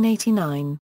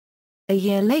 1989. A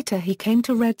year later he came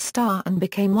to Red Star and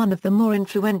became one of the more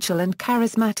influential and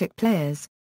charismatic players.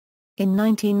 In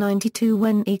 1992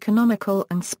 when economical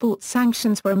and sports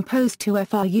sanctions were imposed to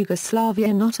UEFA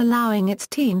Yugoslavia not allowing its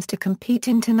teams to compete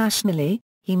internationally,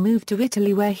 he moved to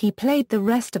Italy where he played the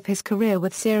rest of his career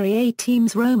with Serie A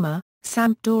teams Roma,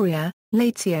 Sampdoria,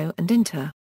 Lazio and Inter.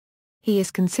 He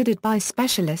is considered by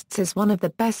specialists as one of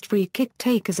the best free-kick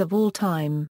takers of all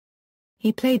time.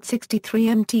 He played 63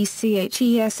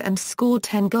 MTCHES and scored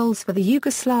 10 goals for the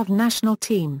Yugoslav national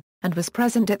team, and was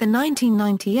present at the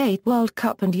 1998 World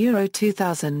Cup and Euro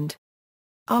 2000.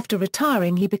 After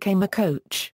retiring he became a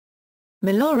coach.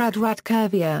 Milorad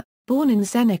Ratković, born in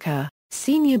Zenica,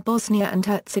 senior Bosnia and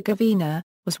Herzegovina,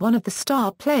 was one of the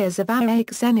star players of AEK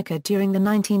Zenica during the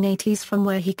 1980s from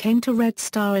where he came to Red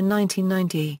Star in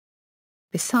 1990.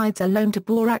 Besides a loan to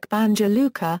Borac Banja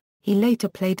Luka, he later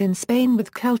played in Spain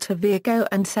with Celta Vigo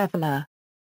and Sevilla.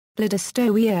 Vlada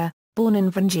Stoica, born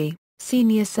in Vranje,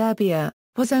 senior Serbia,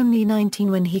 was only 19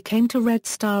 when he came to Red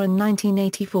Star in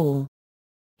 1984.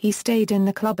 He stayed in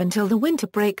the club until the winter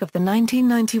break of the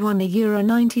 1991 Euro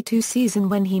 92 season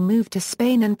when he moved to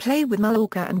Spain and played with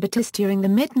Mallorca and Betis during the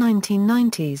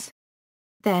mid-1990s.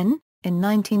 Then, in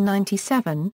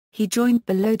 1997, he joined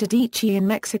Belodadici in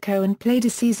Mexico and played a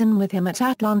season with him at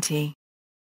Atlante.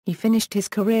 He finished his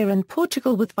career in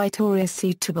Portugal with Vitória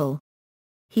Setúbal.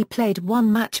 He played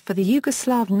 1 match for the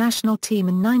Yugoslav national team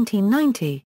in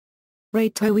 1990.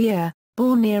 Ratović,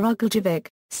 born near Ugljevik,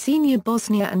 senior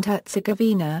Bosnia and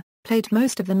Herzegovina, played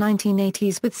most of the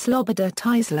 1980s with Sloboda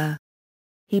Tuzla.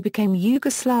 He became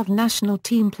Yugoslav national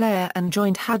team player and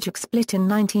joined Hajduk Split in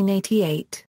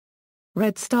 1988.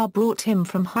 Red Star brought him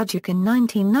from Hajduk in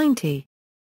 1990.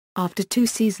 After 2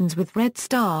 seasons with Red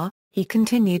Star, he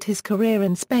continued his career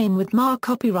in Spain with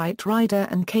Copyright Rider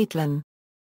and Caitlin.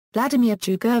 Vladimir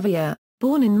Jugović,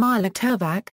 born in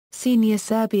Milatovac, senior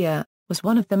Serbia, was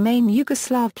one of the main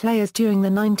Yugoslav players during the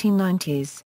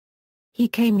 1990s. He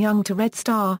came young to Red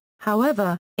Star,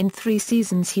 however, in 3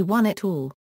 seasons he won it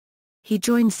all. He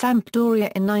joined Sampdoria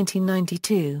in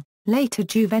 1992, later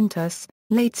Juventus,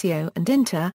 Lazio and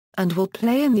Inter, and will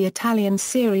play in the Italian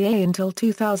Serie A until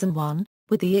 2001,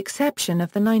 with the exception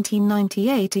of the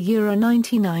 1998 Euro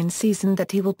 99 season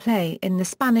that he will play in the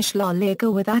Spanish La Liga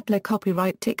with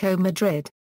Atletico Madrid.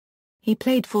 He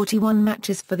played 41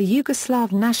 matches for the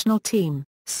Yugoslav national team,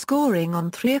 scoring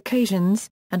on 3 occasions,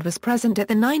 and was present at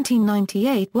the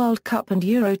 1998 World Cup and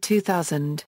Euro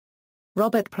 2000.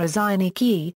 Robert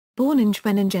Prozanic, born in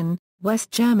Schwenningen, West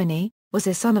Germany, was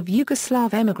a son of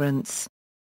Yugoslav emigrants.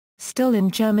 Still in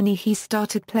Germany, he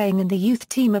started playing in the youth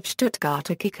team of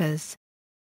Stuttgarter Kickers.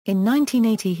 In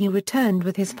 1980 he returned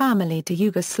with his family to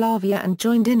Yugoslavia and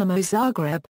joined Dinamo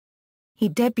Zagreb. He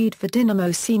debuted for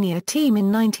Dinamo senior team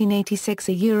in 1986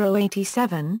 a Euro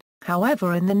 87,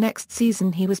 however in the next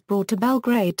season he was brought to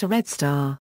Belgrade to Red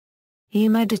Star. He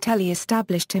immediately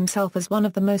established himself as one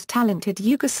of the most talented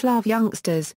Yugoslav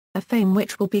youngsters, a fame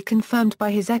which will be confirmed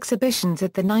by his exhibitions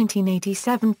at the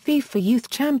 1987 FIFA Youth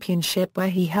Championship, where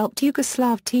he helped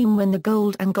Yugoslav team win the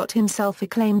gold and got himself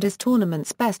acclaimed as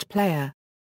tournament's best player.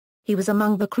 He was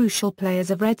among the crucial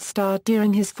players of Red Star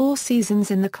during his 4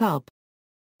 seasons in the club.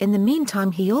 In the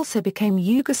meantime he also became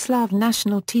Yugoslav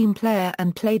national team player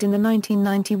and played in the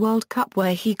 1990 World Cup,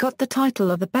 where he got the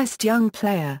title of the best young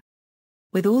player.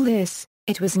 With all this,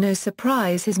 it was no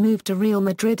surprise his move to Real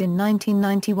Madrid in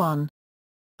 1991.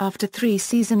 After 3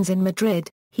 seasons in Madrid,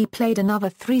 he played another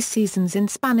 3 seasons in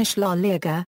Spanish La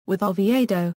Liga, with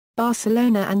Oviedo,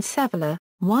 Barcelona and Sevilla,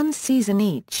 1 season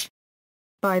each.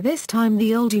 By this time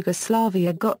the old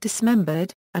Yugoslavia got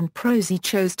dismembered, and Prosi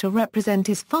chose to represent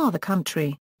his father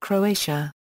country,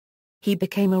 Croatia. He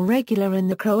became a regular in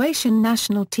the Croatian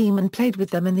national team and played with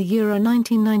them in the Euro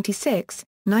 1996,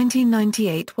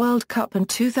 1998 World Cup and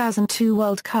 2002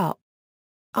 World Cup.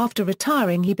 After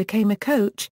retiring he became a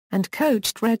coach, and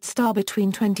coached Red Star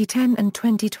between 2010 and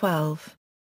 2012.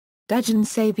 Dejan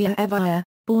Saviojevic,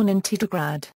 born in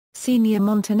Titograd, Senior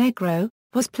Montenegro,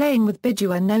 was playing with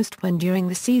Bidua Nost when during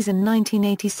the season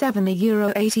 1987 a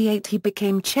Euro 88 he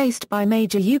became chased by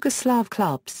major Yugoslav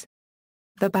clubs.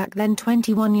 The back then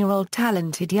 21-year-old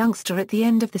talented youngster at the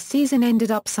end of the season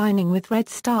ended up signing with Red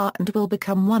Star and will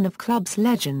become one of club's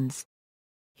legends.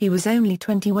 He was only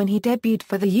 20 when he debuted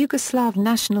for the Yugoslav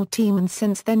national team and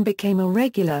since then became a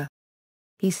regular.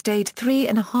 He stayed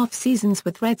 3.5 seasons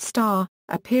with Red Star,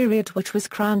 a period which was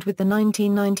crowned with the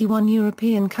 1991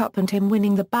 European Cup and him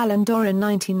winning the Ballon d'Or in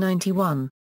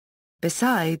 1991.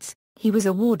 Besides, he was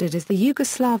awarded as the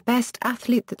Yugoslav best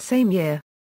athlete that same year.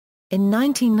 In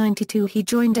 1992 he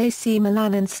joined AC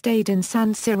Milan and stayed in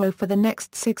San Siro for the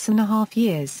next 6.5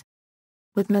 years.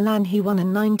 With Milan he won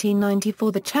in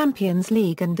 1994 the Champions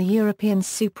League and the European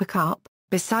Super Cup,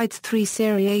 besides 3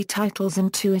 Serie A titles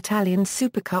and 2 Italian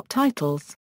Super Cup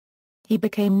titles. He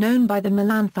became known by the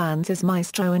Milan fans as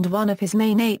Maestro, and one of his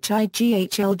main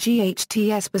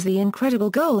HIGHLGHTS was the incredible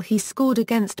goal he scored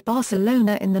against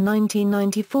Barcelona in the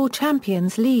 1994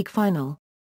 Champions League final.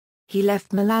 He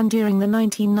left Milan during the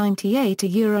 1998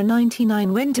 Euro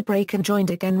 99 winter break and joined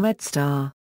again Red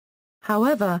Star.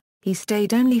 However, he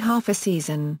stayed only half a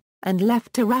season, and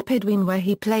left to Rapid Wien where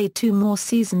he played 2 more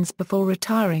seasons before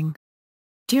retiring.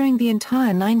 During the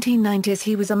entire 1990s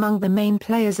he was among the main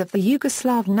players of the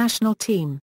Yugoslav national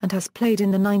team, and has played in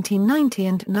the 1990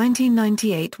 and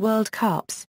 1998 World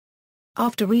Cups.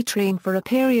 After retiring for a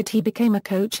period he became a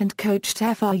coach and coached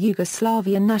FR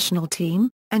Yugoslavia national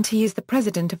team, and he is the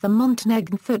president of the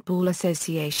Montenegrin Football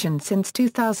Association since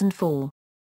 2004.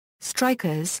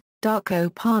 Strikers: Darko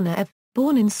Panaev,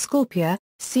 born in Skopje,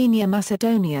 Senior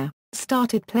Macedonia,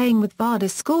 started playing with Vardar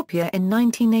Skopje in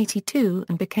 1982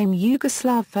 and became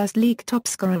Yugoslav First League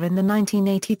topscorer in the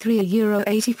 1983 Euro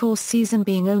 84 season,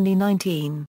 being only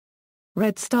 19.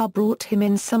 Red Star brought him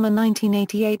in summer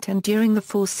 1988 and during the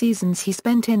 4 seasons he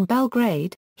spent in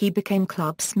Belgrade, he became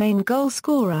club's main goal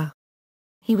scorer.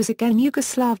 He was again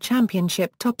Yugoslav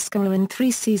Championship topscorer in 3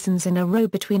 seasons in a row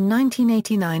between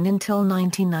 1989 until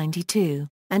 1992,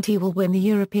 and he will win the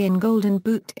European Golden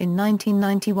Boot in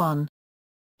 1991.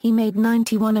 He made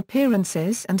 91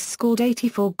 appearances and scored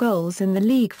 84 goals in the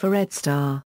league for Red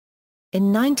Star.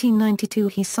 In 1992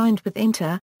 he signed with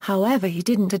Inter, however he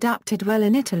didn't adapt it well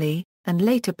in Italy, and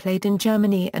later played in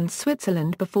Germany and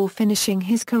Switzerland before finishing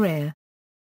his career.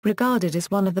 Regarded as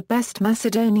one of the best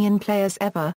Macedonian players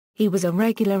ever, he was a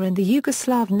regular in the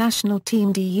Yugoslav national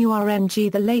team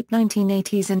DURNG the late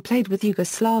 1980s and played with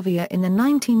Yugoslavia in the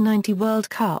 1990 World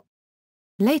Cup.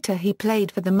 Later he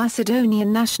played for the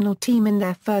Macedonian national team in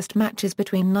their first matches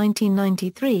between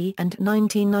 1993 and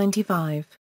 1995.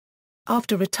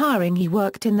 After retiring he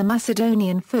worked in the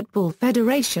Macedonian Football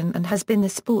Federation and has been the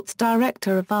sports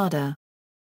director of Vardar.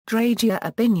 Draža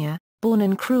Abinja, born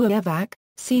in Kruševac,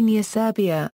 Senior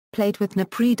Serbia, played with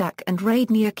Napredak and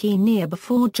Radnički Nia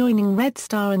before joining Red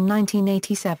Star in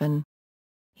 1987.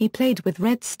 He played with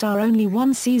Red Star only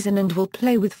 1 season and will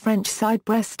play with French side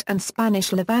Brest and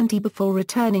Spanish Levante before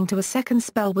returning to a second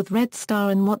spell with Red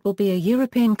Star in what will be a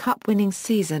European Cup winning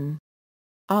season.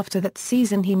 After that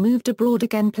season he moved abroad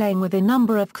again, playing with a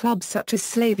number of clubs such as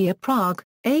Slavia Prague,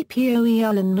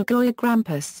 Apoel and Nagoya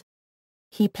Grampus.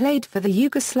 He played for the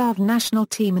Yugoslav national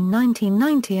team in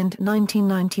 1990 and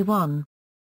 1991.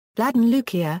 Vladan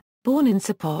Lukic, born in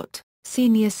Sopot,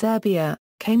 Senior Serbia,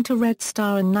 came to Red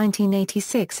Star in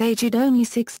 1986 aged only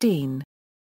 16.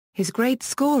 His great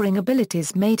scoring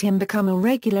abilities made him become a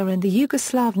regular in the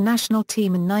Yugoslav national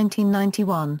team in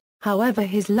 1991, however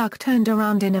his luck turned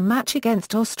around in a match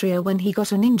against Austria when he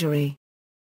got an injury.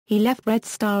 He left Red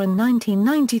Star in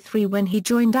 1993 when he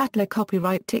joined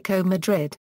Atletico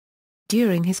Madrid.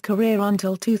 During his career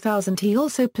until 2000 he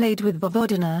also played with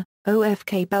Vojvodina,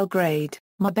 OFK Belgrade,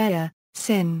 Marbella,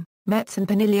 Sin, Metz and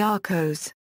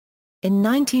Panathinaikos. In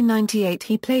 1998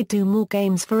 he played 2 more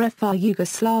games for FR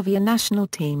Yugoslavia national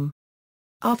team.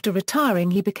 After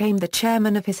retiring he became the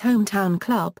chairman of his hometown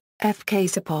club, FK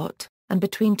Sopot, and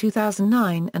between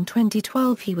 2009 and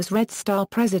 2012 he was Red Star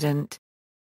president.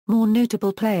 More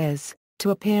notable players: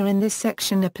 to appear in this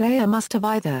section a player must have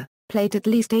either played at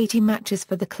least 80 matches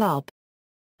for the club,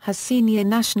 has senior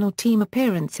national team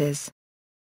appearances.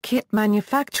 Kit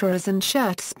manufacturers and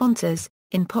shirt sponsors.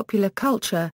 In popular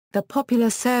culture, the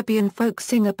popular Serbian folk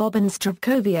singer Boban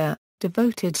Stravković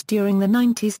devoted during the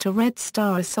 90s to Red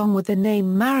Star a song with the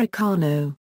name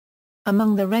Maracano.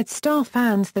 Among the Red Star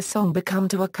fans the song became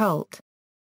to a cult.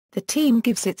 The team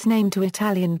gives its name to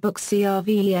Italian book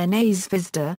Crvena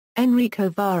zvezda,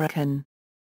 Enrico Varrocán.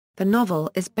 The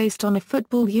novel is based on a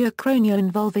football uchronia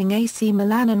involving AC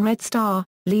Milan and Red Star,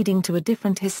 leading to a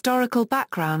different historical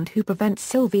background who prevents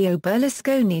Silvio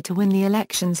Berlusconi to win the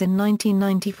elections in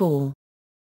 1994.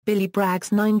 Billy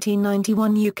Bragg's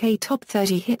 1991 UK Top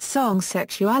 30 hit song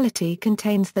Sexuality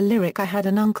contains the lyric "I had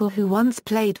an uncle who once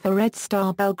played for Red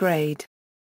Star Belgrade."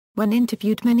 When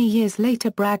interviewed many years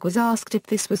later Bragg was asked if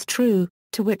this was true,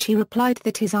 to which he replied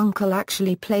that his uncle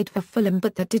actually played for Fulham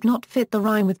but that did not fit the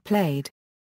rhyme with played.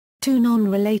 2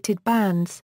 non-related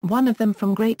bands, one of them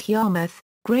from Great Yarmouth,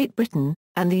 Great Britain,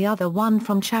 and the other one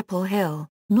from Chapel Hill,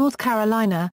 North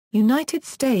Carolina, United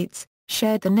States,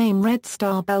 shared the name Red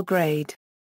Star Belgrade.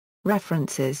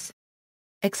 References.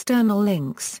 External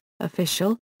links: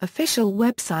 Official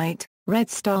website, Red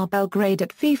Star Belgrade at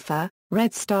FIFA,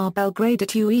 Red Star Belgrade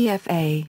at UEFA.